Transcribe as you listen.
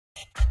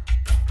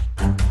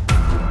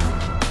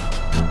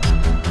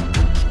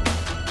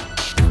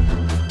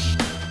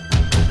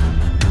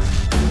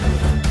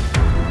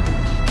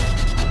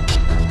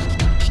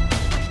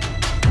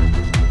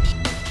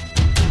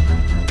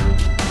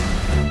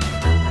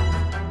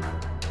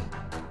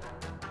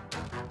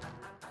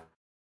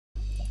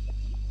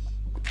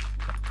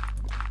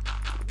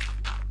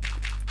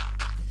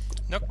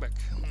Knockback.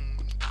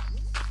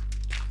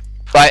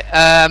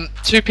 Right,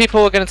 2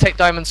 people are going to take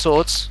diamond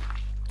swords.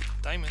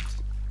 Diamond?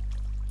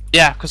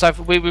 Yeah, because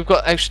we've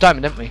got extra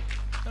diamond, haven't we?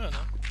 I don't know.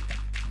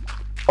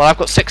 Well, I've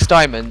got 6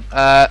 diamond,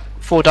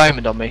 4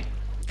 diamond on me.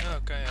 Oh,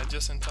 okay, I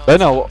just enchanted.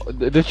 No,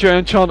 did you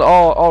enchant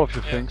all of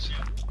your things?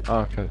 Oh,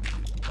 okay.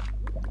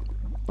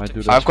 Might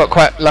do that. I've got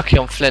quite lucky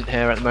on flint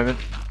here at the moment.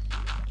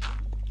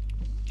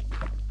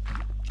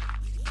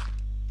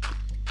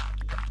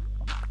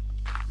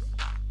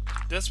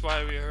 That's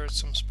why we heard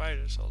some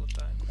spiders all the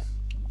time.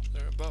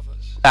 They're above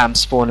us. Damn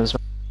spawners.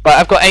 Right,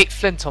 I've got 8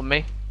 flint on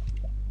me.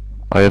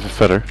 I have a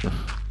feather.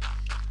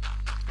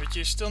 But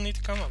you still need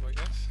to come up, I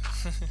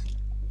guess.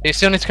 You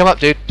still need to come up,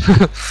 dude.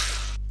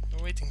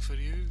 We're waiting for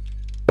you.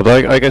 But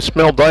I can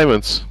smell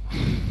diamonds.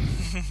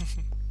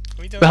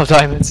 We don't. Smell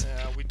diamonds.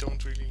 Yeah, we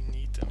don't really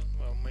need them.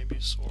 Well, maybe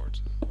a sword.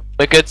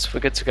 We're good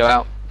to go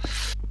out.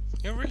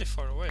 You're really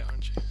far away,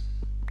 aren't you?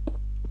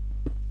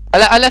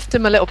 I left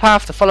him a little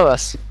path to follow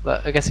us,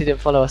 but I guess he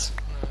didn't follow us.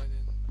 No, I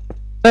didn't.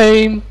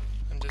 Same.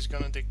 I'm just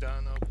gonna dig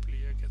down,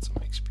 hopefully I get some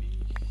XP.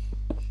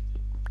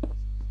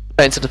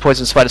 Straight into the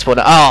poison spider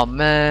spawner. Oh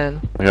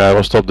man. Yeah, I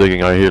will stop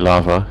digging, I hear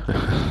lava.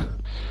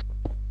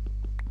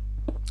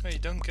 Oh, you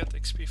don't get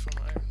XP from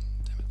iron.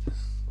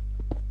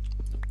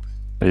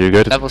 Damn it. You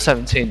get Level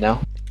 17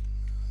 now.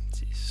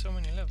 Jeez, so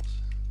many levels.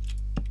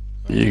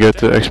 Oh, you get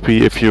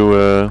XP if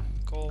you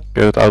coal.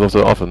 get it out of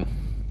the oven.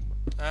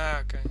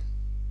 Ah, okay.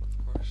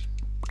 Of course.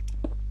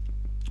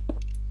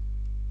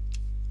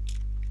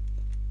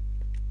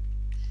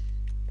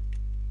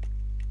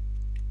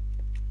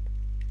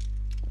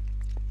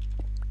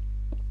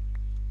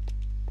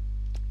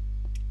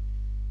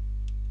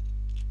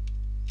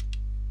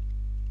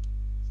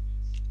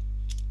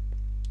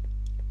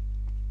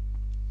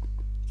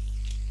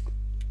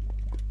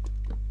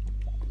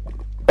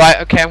 Right,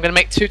 okay, I'm gonna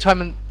make 2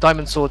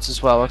 diamond swords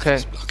as well, okay?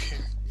 This block here.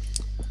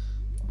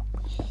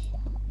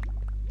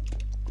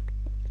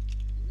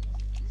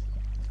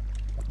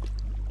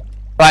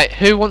 Right,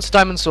 who wants a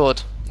diamond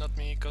sword? Not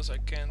me, because I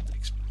can't.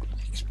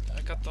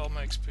 I got all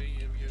my XP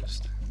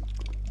used.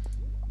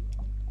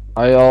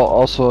 I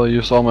also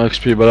use all my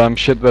XP, but I'm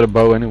shit with a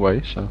bow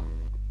anyway, so.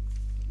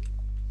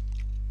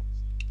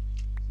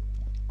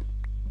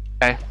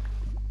 Okay.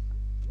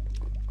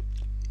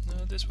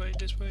 No, this way,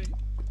 this way.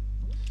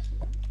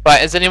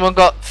 Right, has anyone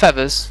got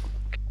feathers?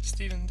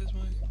 Steven, this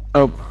way.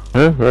 Nope.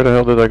 Huh? Where the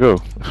hell did I go?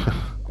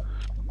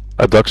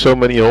 I dug so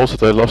many holes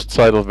that I lost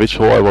sight of which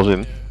hole I was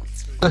in. Yeah,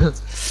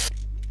 that's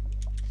really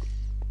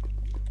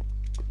good.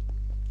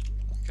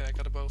 Okay, I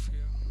got a bow for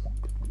you.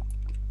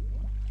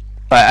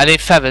 Right, I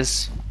need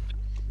feathers.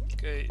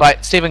 Okay.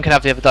 Right, Stephen can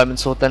have the other diamond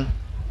sword then.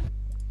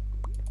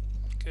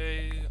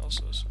 Okay,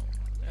 also some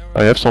arrows.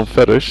 I have some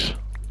feathers.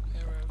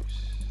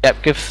 Arrows.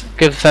 Yep,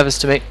 give feathers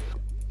to me.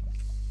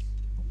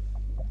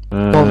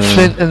 On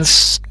flint and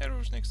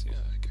Arrows next to you.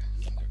 Okay.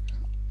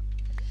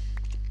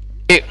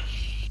 There you. we go.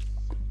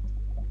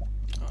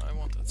 Oh, I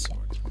want that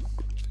sword.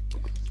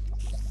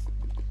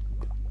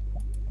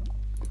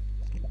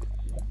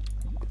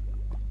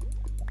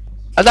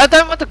 I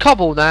don't want the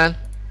cobble, man.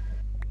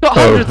 Got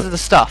hundreds of the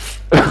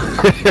stuff.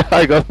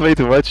 I got way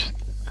too much.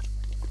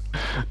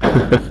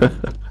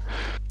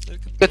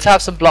 Good to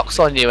have some blocks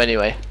on you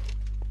anyway.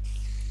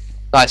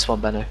 Nice one,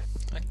 Benno.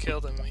 I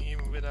killed him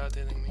even without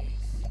hitting me.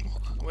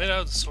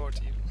 Without the sword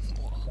even.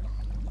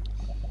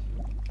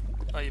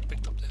 Oh, you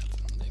picked up that.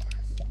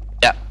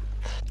 Yeah.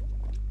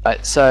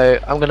 Right, so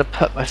I'm gonna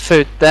put my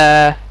food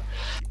there.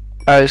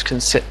 Arrows can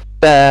sit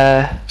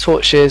there.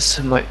 Torches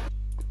and my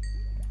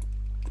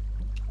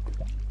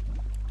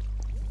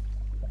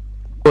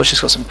torches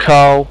got some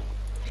coal.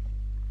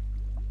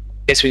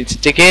 Guess we need to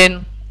dig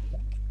in.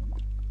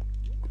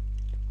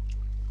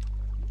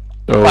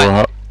 So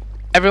Right.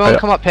 Everyone,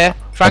 come up here.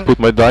 I Frank. put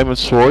my diamond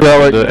sword Yeah, on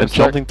right, the yeah,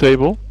 enchanting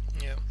table.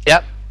 Yeah.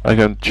 Yep. I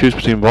can choose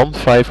between 1,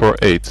 5 or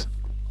 8.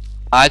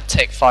 I'd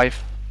take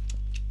 5.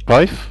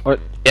 5?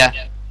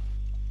 Yeah.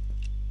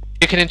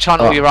 You can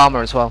enchant all your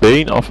armor as well.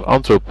 Bane of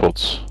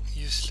Anthropods.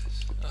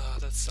 Useless. Oh,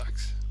 that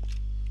sucks.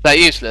 They're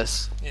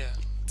useless. Yeah.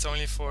 It's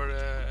only for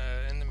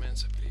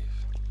Endermans, I believe.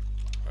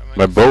 Or am I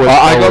My bow is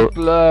I power, got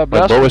my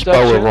blast bow is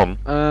power protection, 1.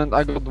 and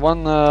I got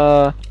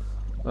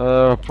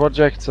 1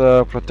 project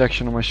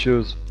protection on my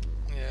shoes.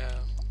 Yeah.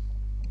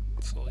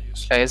 It's all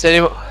useless. Okay, is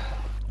anyone?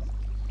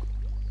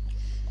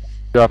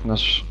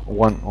 Sharpness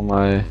 1 on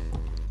my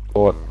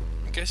board.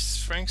 I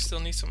guess Frank still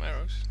needs some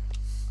arrows.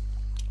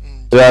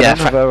 Yeah, I Yeah, don't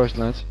have arrows,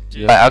 lads.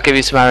 Yeah. Right, I'll give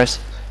you some arrows.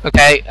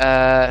 Okay,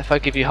 if I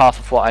give you half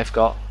of what I've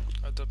got.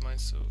 I thought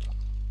mine's so.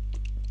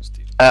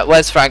 Steve.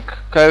 Where's Frank?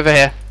 Go over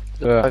here.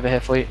 Yeah. Over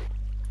here for you.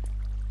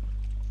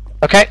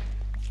 Okay.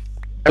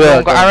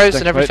 Everyone got got arrows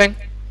stack, and everything?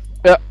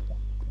 Yeah.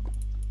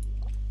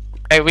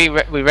 Okay,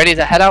 we ready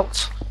to head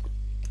out?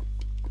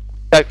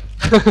 Go.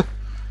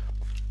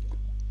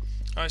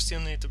 I still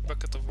need a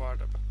bucket of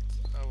water, but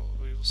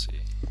we will see.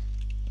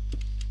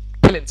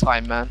 Killing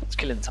time, man. It's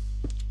killing time.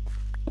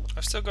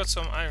 I've still got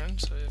some iron,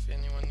 so if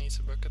anyone needs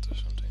a bucket or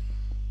something.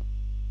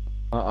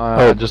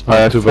 I just I made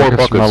have 2 4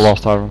 buckets from my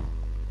buckets. lost iron.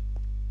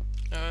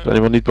 Does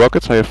anyone need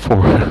buckets? I have 4.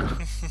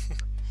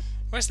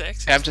 Where's the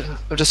exit? Yeah,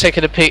 I'm just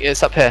taking a peek.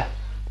 It's up here.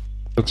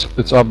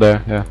 It's up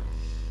there, yeah.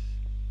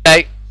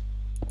 Hey.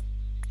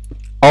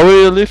 Are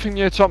we leaving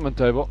the enchantment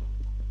table?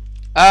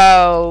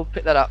 Oh,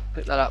 pick that up.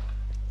 Pick that up.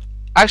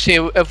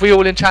 Actually, have we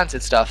all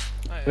enchanted stuff?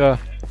 Oh, Yeah.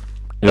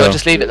 No,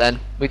 just leave it then.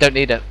 We don't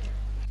need it.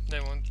 They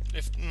won't.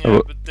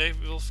 Oh. But they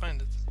will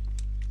find it.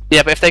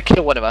 Yeah, but if they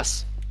kill one of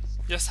us,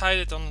 Just hide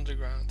it under the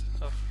ground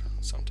or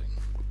something.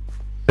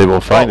 They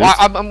will find well, it.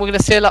 I'm going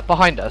to seal up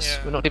behind us.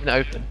 Yeah. We're not leaving it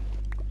open.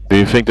 Do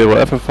you think they will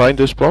ever find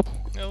this spot?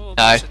 Yeah, well, No.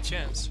 there's a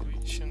chance.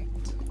 We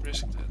shouldn't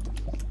risk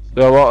that.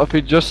 Yeah, well, if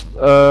we just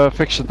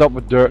fix it up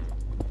with dirt,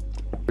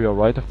 we're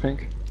alright, I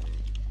think.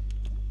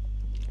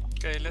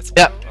 Okay, let's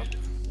Yeah. go up.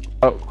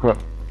 Oh, crap.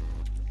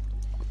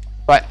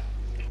 Right.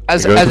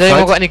 Has You going to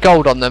anyone fight? got any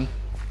gold on them?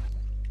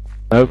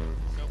 Nope.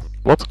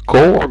 What?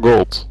 Coal or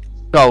gold?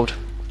 Gold.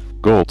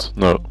 Gold.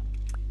 No.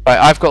 Right,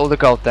 I've got all the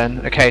gold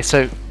then. Okay,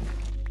 so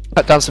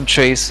cut down some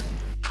trees.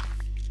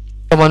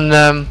 Someone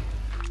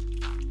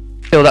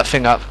fill that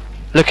thing up.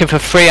 Looking for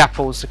 3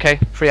 apples, okay?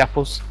 3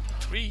 apples.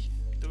 3?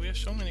 Do we have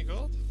so many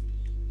gold?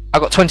 I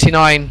got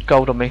 29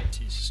 gold on me.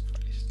 Jesus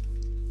Christ.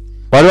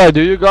 By the way,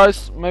 do you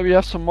guys maybe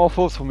have some more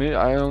food for me?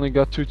 I only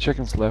got 2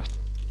 chickens left.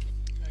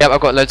 Yep,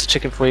 I've got loads of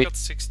chicken for I you. got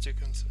 6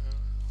 chickens.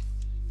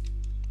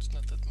 It's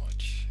not that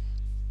much.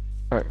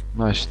 Alright,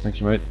 nice, thank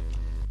you, mate.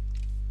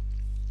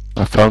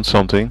 I found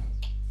something.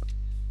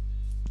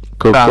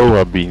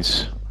 Cocoa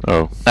beans.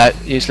 Oh. No,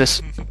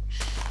 useless.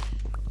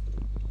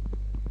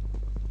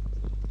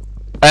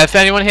 If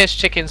anyone hears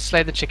chickens,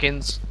 slay the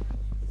chickens.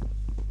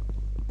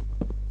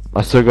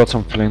 I still got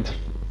some flint.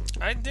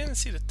 I didn't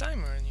see the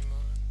timer anymore.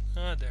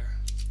 Ah, there.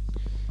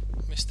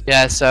 Missed it.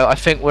 Yeah, so I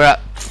think we're at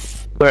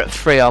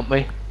 3, aren't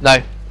we? No,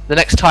 the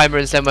next timer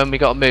is then when we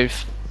got to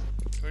move.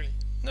 Really?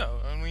 No,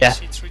 I only Yeah.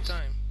 see 3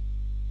 times.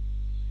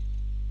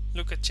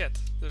 Look at chat.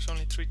 There's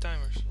only 3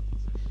 timers.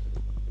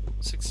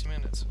 60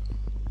 minutes.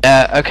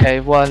 Yeah, okay,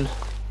 1.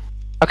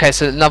 Okay,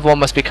 so another one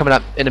must be coming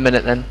up in a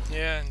minute then.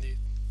 Yeah, indeed.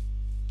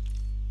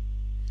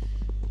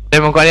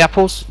 Anyone got any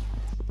apples?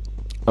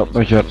 Oh,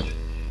 not yet.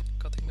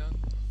 Cutting down.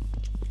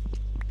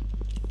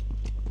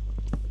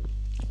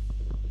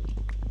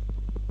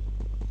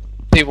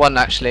 See 1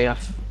 actually.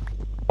 I've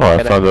Oh, I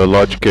Get it. found a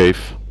large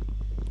cave.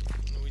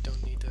 No, we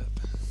don't need that.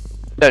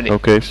 don't need. No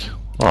caves?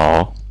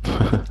 Aw.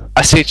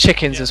 I see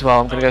chickens Yeah. as well.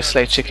 I'm gonna Oh, go yeah,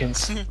 slay that's-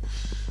 chickens. I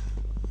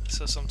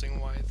saw something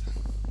white.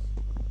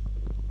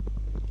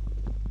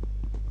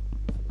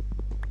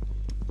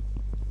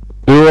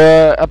 Do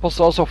apples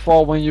also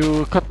fall when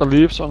you cut the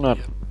leaves or not?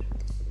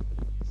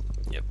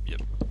 Yep.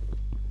 Yep.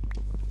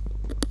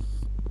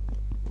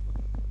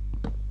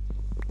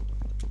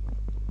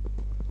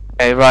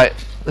 Okay, right.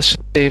 Let's see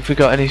if we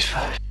got any. So,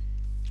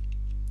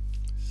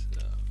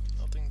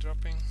 nothing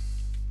dropping.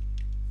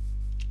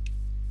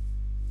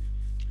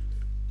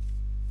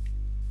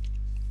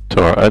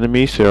 To our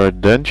enemies, there are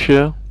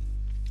Dentia.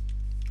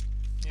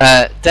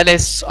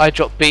 Dennis, I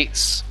drop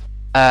beets,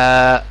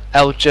 Elgids,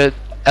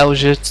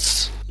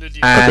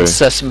 Lydia. and Okay.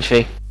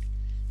 Sesame.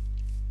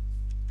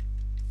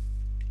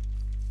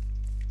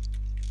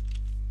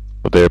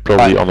 But they are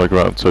probably Right.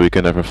 underground, so we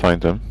can never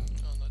find them.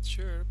 I'm not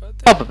sure about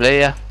that. Probably,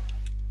 yeah.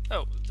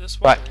 Oh, there's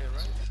water Right. here,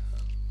 right?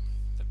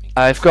 Let me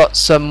I've got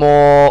some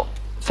more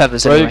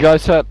feathers Where anyway. you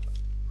guys at?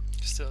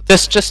 still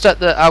Just at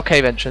the our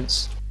cave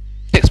entrance.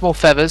 6 more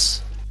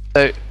feathers.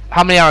 So,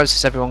 how many arrows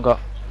has everyone got?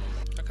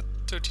 I got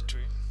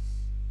 33.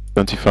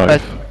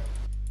 25.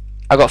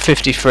 I got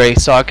 53,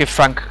 so I'll give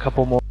Frank a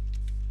couple more.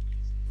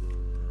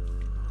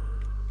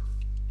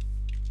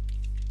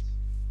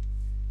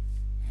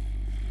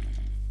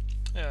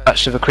 Yeah.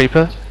 Touch of a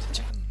creeper.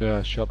 Chicken. Yeah,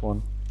 I shot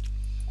one.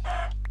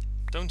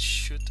 Don't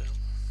shoot them.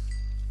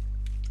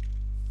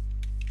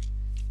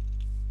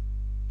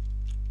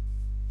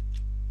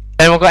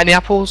 Anyone got any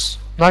apples?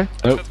 No? I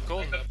Nope. got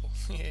golden apple.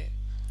 Yeah.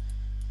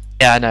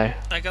 Yeah, I know.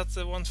 I got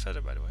the 1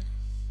 feather, by the way.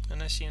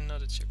 And I see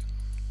another chicken.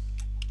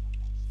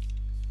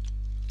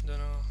 Don't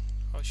know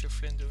how's your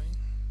friend doing.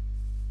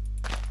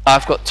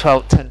 I've got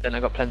 12, 10 then, I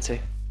got plenty.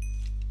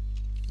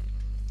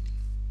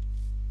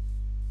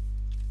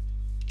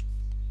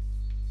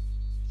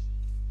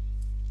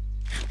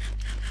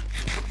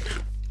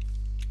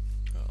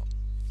 Well,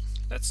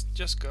 let's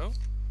just go.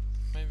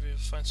 Maybe we'll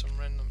find some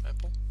random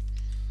apple.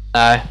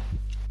 No.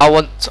 I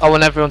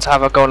want everyone to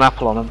have a golden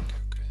apple on them.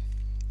 Okay.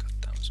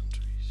 Cut down some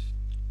trees.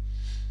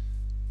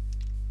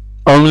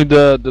 Only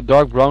the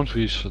dark brown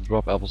trees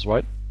drop apples,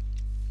 right?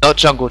 Not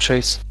jungle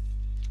trees.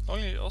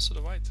 Only also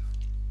the white,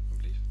 I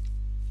believe.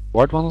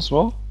 White one as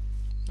well?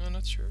 No,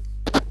 not sure.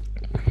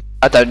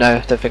 I don't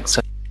know, don't think so.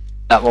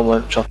 That one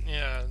won't drop.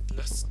 Yeah,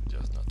 let's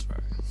just not try.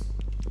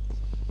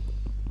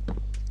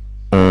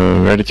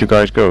 Where did you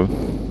guys go?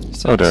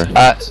 Oh, there.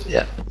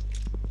 Yeah.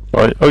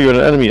 Oh, you're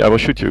an enemy. I will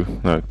shoot you.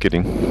 No,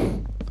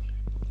 kidding.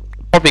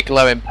 Probably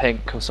glowing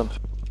pink or something.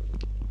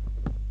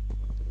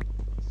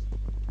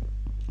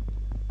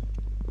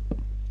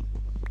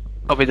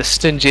 Probably the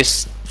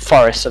stingiest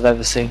forest I've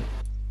ever seen.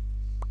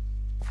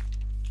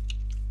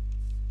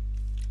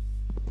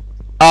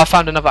 Oh, I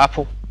found another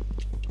apple.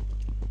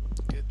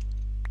 Good.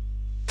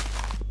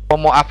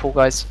 One more apple,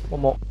 guys.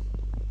 One more.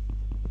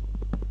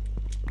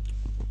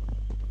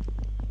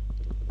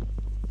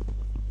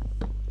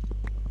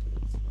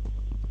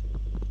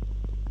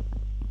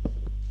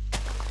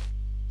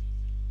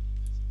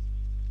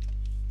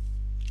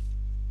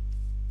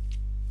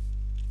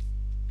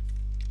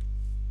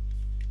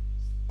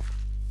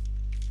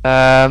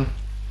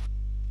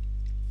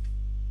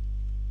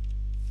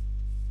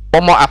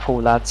 One more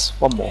apple, lads.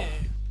 One more. Yeah.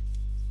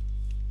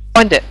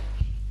 Find it.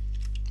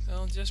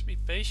 Well, just be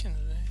patient.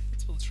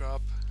 It will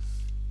drop.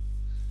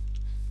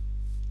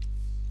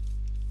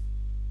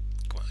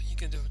 Come on, you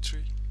can do a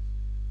tree.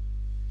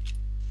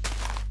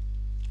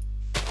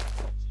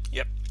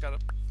 Yep, got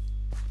it.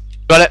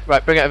 Got it.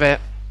 Right, bring it over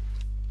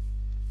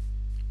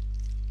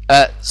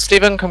here.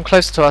 Stephen, come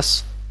closer to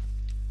us.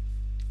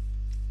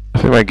 I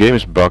think my game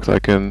is bugged. I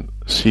can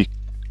see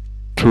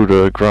through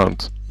the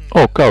ground.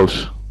 Oh,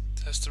 cows.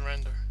 It has to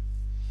render.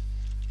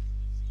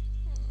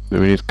 Do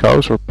we need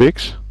cows or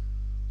pigs?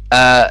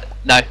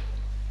 No.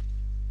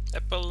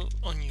 Apple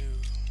on you.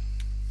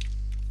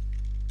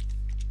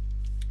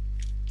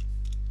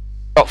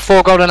 Got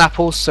 4 golden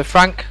apples, so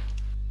Frank,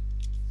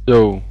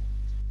 Yo.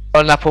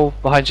 golden apple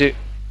behind you.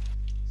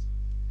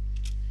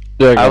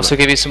 Yeah, I I got also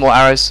give you some more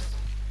arrows.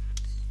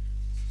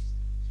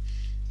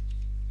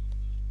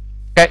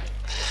 Okay,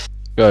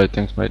 it.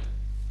 Thanks, mate.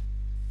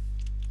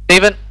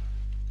 Stephen.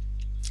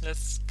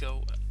 Let's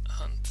go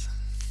hunt.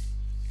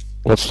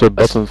 What's the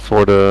button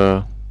for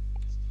the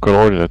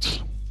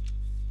coordinates?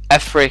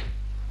 F3.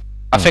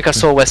 I think I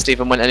saw where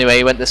Stephen went anyway,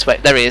 he went this way.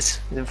 There he is.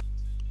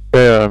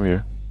 Yeah, I'm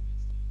here.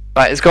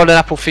 Right, is golden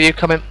apple for you,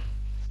 come in.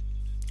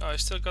 Oh, I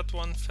still got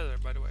one feather,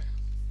 by the way.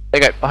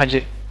 There you go, behind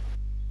you.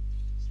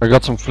 I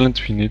got some flint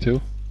if you need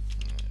to.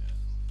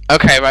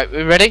 Okay, right,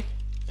 we ready?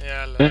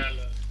 Yeah, Yeah.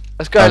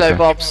 Let's go, Okay.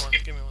 Lowbobs.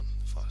 Give me one,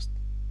 fast.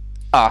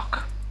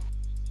 Arc.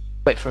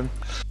 Wait for him.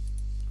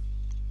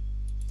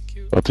 Thank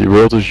you. But the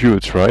world is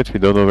huge, right? We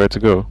don't know where to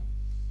go.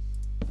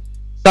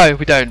 No,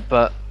 we don't,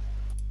 but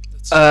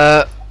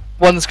That's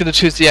one's gonna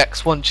choose the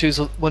X, one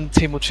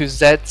team will choose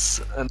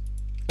Z's, and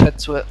head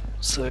to it,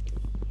 so...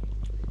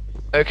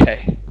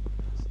 Okay.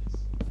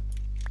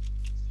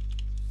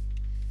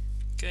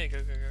 okay, go,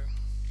 go, go.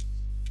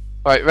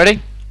 Right,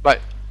 ready? Right.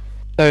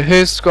 So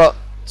who's got...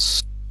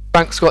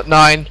 Frank's got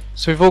 9,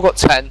 so we've all got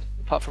 10,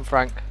 apart from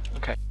Frank.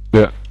 Okay.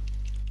 Yeah.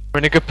 We're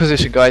in a good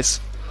position, guys.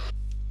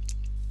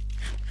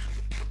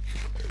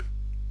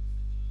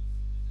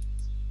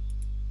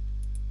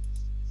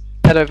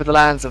 Head over the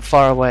lands and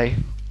far away.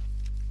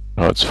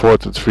 Oh, it's 4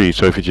 to 3,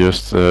 so if you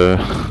just...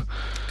 Go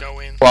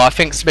in. Well, I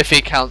think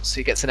Smithy counts,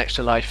 he gets an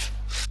extra life.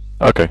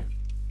 Okay.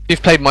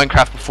 You've played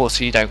Minecraft before,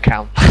 so you don't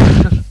count.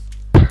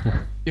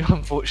 You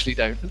unfortunately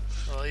don't.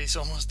 Well, he's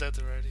almost dead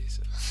already,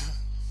 so...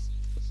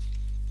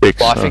 6.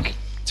 Well, I think,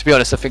 to be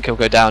honest, I think he'll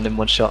go down in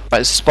one shot. Right,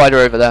 there's a spider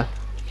over there.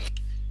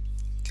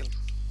 Kill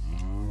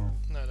him.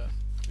 No,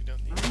 we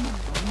don't need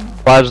him.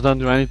 Spiders don't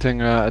do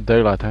anything at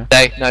daylight, huh?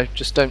 No,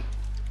 just don't.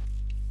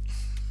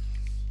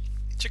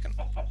 Chicken.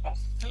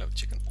 Hello,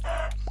 chicken.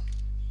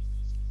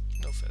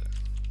 No feather.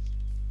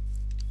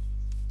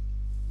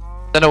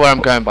 Don't know where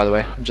I'm going, by the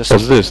way. I'm just.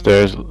 What's this?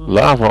 There's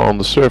lava on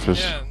the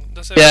surface. Yeah,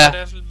 does Yeah. everybody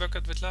have a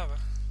bucket with lava?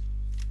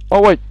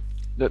 Oh wait,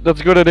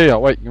 that's a good idea.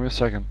 Wait, give me a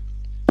second.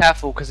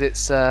 Careful, because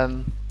it's It's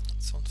on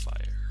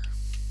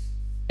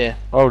fire.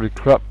 Holy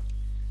crap.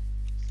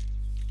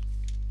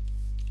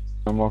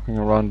 I'm walking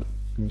around.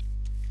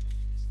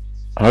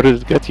 How did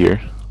it get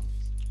here?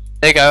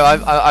 There you go.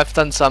 I've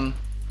done some.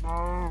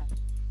 Bad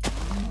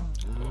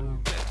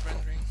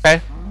rendering.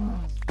 Okay.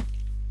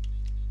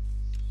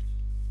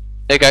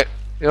 There you go.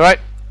 You alright?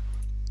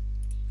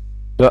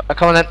 Yeah.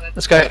 Come on then.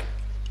 Let's go.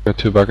 Got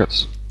 2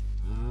 buckets.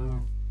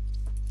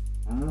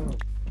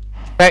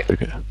 Okay.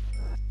 Okay.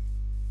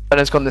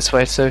 Bennoob's gone this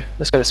way, so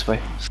let's go this way.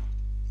 I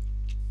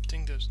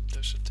think there's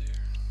a deer.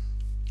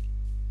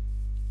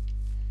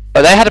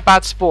 Oh, they had a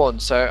bad spawn,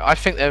 so I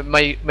think they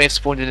may have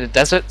spawned in the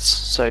deserts.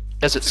 So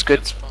desert's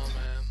good. Spawn,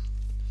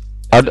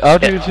 man. How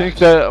do you Yeah. think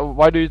that?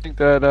 Why do you think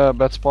that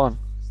bad spawn?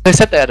 They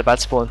said they had a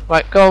bad spawn.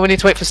 Right, go on. We need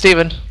to wait for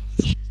Stephen.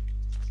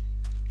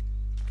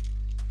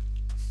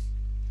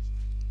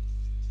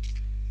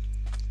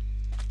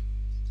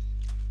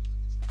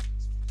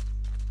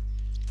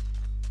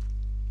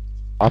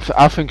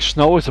 I think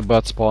snow is a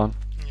bad spawn.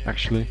 Yeah,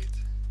 Actually. indeed.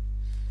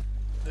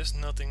 There's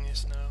nothing in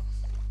snow.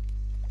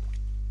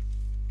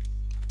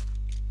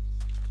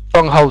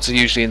 Strongholds are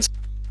usually in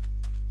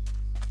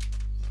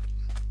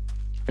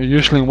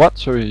Usually in what?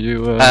 Sorry,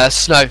 you.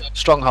 snow.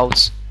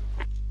 Strongholds.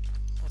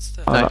 What's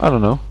that? I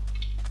don't know.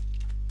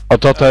 I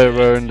thought they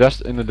were in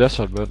the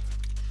desert, but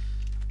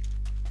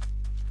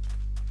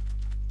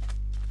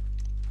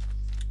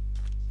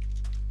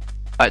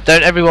Right,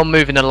 don't everyone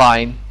move in a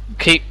line.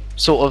 Keep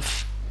sort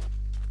of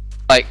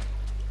like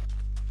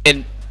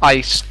in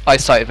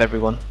eyesight of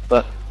everyone,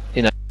 but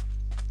you know.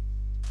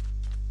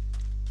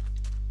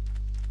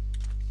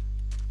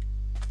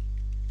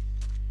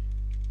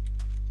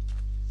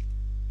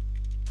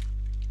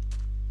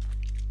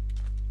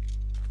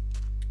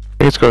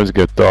 It's going to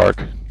get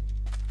dark.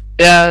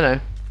 Yeah, I know.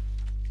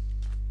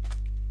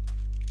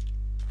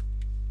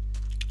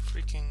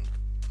 Freaking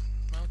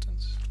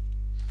mountains.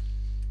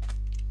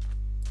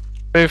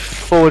 Move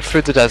forward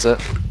through the desert.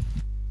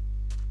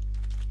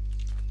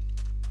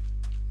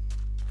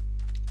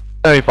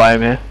 No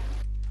biome here.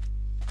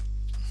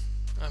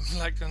 I'm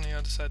like on the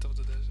other side of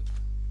the desert.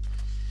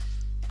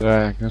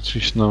 Yeah, I can see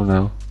snow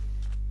now.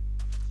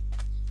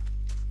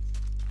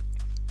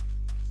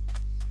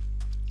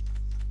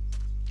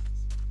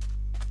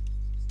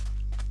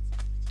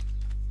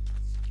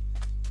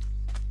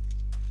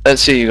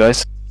 Let's see you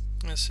guys.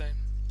 The same.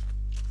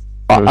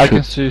 I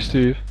can see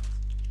Steve.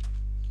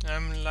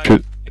 I'm like.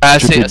 Should, I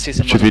should, see. we, I see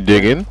someone. should we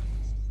dig in?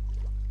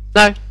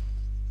 No.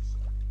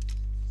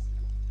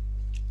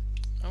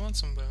 I want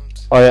some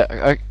bones. Oh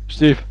yeah,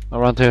 Steve,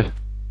 around here.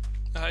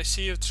 I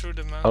see you through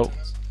the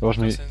mountains. That was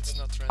me. Since it's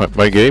not My, random.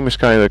 my game is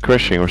kinda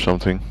crashing or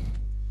something.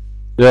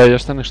 Yeah, you're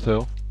standing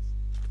still.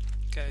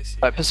 Okay, I see.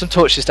 Right, put some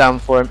torches down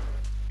for him.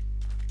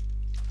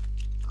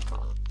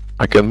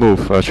 I can't move.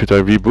 Should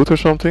I reboot or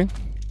something?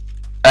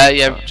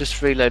 Yeah,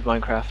 just reload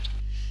Minecraft.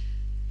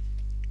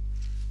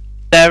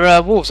 There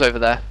are wolves over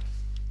there.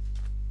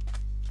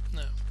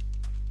 No.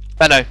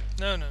 Benno.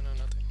 No, nothing.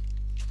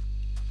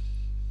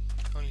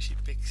 Only see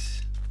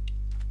pigs.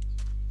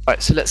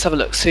 Right, so let's have a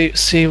look. See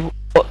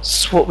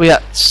what we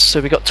at.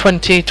 So we got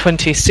 20,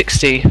 20,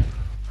 60.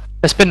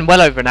 It's been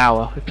well over an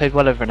hour. We played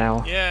well over an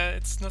hour. Yeah,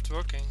 it's not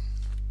working.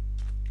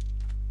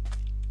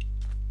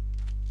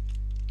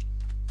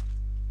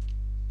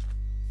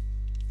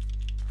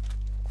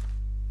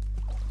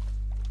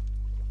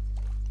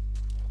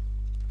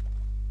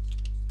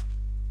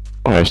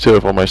 Oh, I still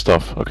have all my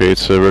stuff. Okay,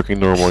 it's working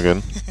normal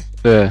again.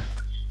 Yeah.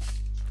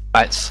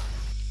 Right.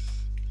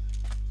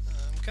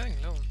 I'm getting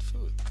low on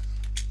food.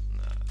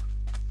 Nah,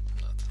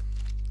 not.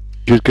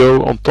 You should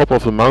go on top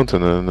of the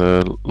mountain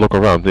and look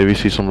around. Maybe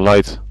see some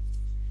light.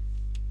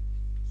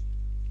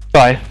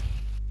 Bye.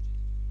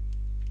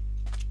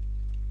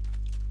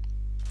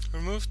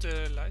 Remove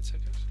the lights, I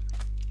guess.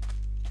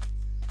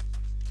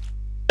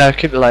 No,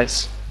 keep the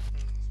lights. Okay.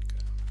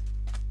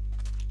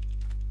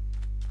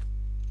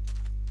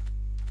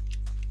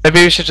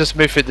 Maybe we should just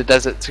move through the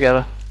desert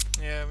together.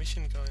 Yeah, we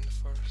shouldn't go in the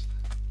forest.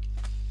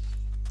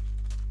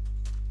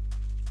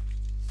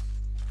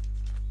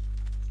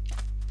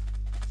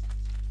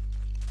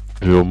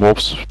 Will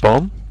mobs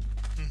spawn?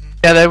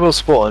 Yeah, they will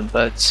spawn,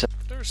 but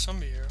There's a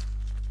zombie here.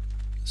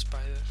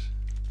 Spiders.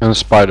 And a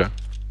spider.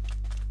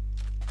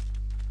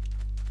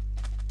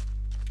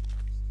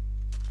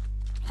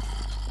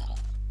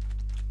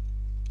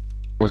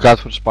 Look out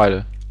for the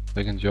spider.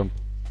 They can jump.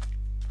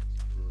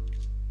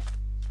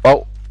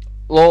 Oh,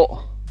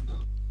 lol.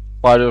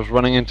 Spider's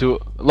running into.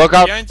 Look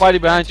out,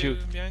 Spidey behind you.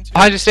 Behind you.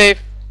 behind you,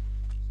 Steve.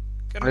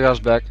 Get I him. got his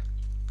back.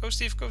 Go,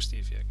 Steve. Go,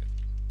 Steve. Yeah, good.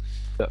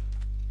 Yeah.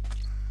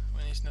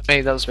 When he's not.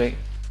 Me, that was me.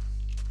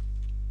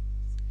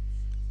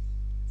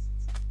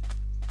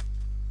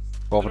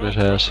 Cover his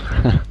ass.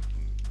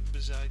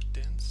 Beside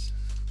tents.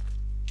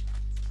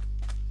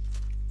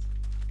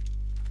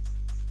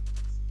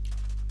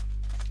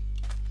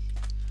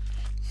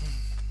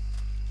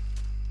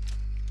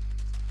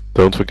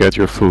 Don't forget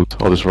your food.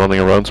 All this running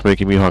around's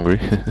making me hungry.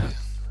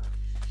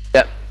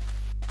 Yep.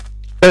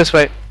 Go this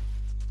way.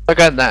 I'll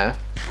go in there.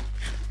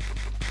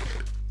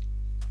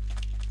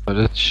 Oh,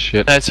 that's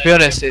shit. No, to be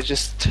honest, it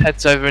just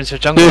heads over into a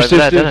jungle over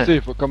there, doesn't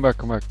it? Steve, come back,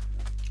 come back.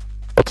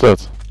 What's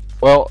that?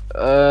 Well,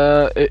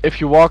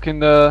 if you walk in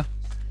the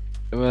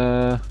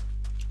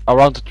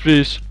around the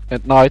trees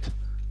at night,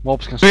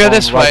 mobs can We go spawn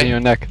this right way. in your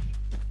neck.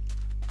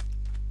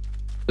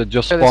 They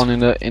just Go this spawn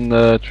in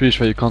the trees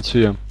where you can't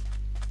see them.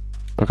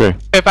 Okay.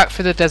 Go back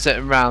through the desert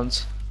and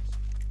round.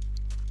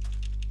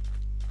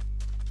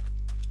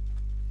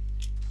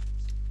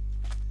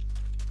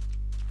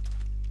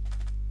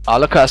 Oh,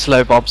 look at us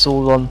Lowbobs,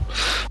 all on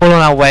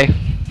our way.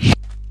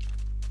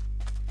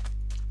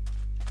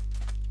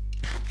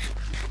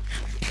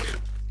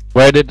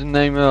 Where did the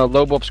name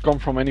Lowbobs come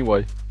from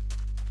anyway?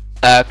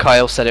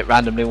 Kyle said it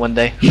randomly one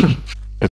day.